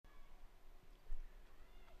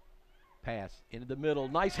pass into the middle.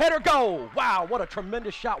 Nice header goal. Wow, what a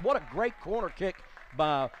tremendous shot. What a great corner kick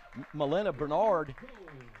by Melina Bernard.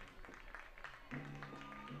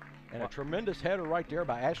 And a tremendous header right there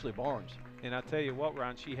by Ashley Barnes. And I tell you what,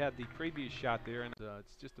 Ron, she had the previous shot there, and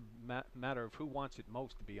it's just a matter of who wants it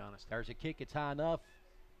most, to be honest. There's a kick. It's high enough.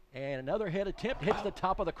 And another head attempt hits the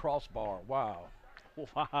top of the crossbar. Wow.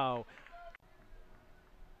 Wow.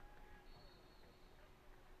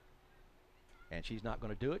 And she's not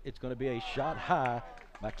going to do it. It's going to be a shot high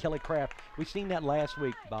by Kelly Kraft. We've seen that last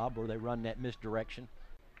week, Bob, where they run that misdirection.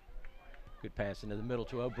 Good pass into the middle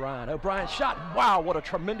to O'Brien. O'Brien shot. Wow, what a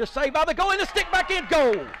tremendous save by the goal. And the stick back in.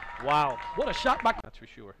 Goal. Wow. What a shot by. That's for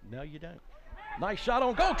sure. No, you don't. Nice shot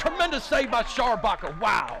on goal. Tremendous save by Scharbacher.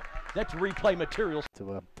 Wow. That's replay material.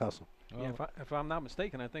 To tussle. Yeah, if I'm not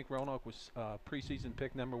mistaken, I think Roanoke was preseason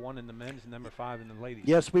pick #1 in the men's and #5 in the ladies.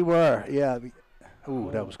 Yes, we were. Yeah. Ooh,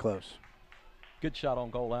 that was close. Good shot on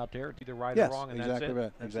goal out there. Either right Yes, or wrong, and exactly that's it.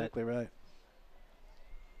 right. Exactly right.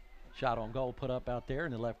 Shot on goal put up out there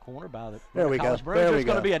in the left corner by the there we go. There we go. It's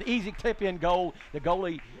going to be an easy tip-in goal. The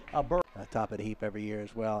goalie, top of the heap every year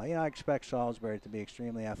as well. You know, I expect Salisbury to be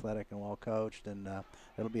extremely athletic and well coached, and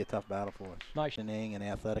it'll be a tough battle for us. Nice inning and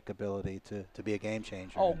athletic ability to be a game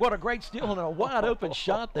changer. Oh, what a great steal and a wide open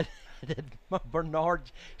shot that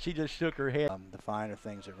Bernard. She just shook her head. The finer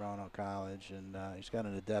things at Roanoke College, and he's got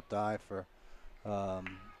an adept eye for.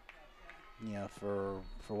 You know, for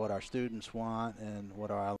what our students want and what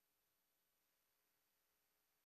our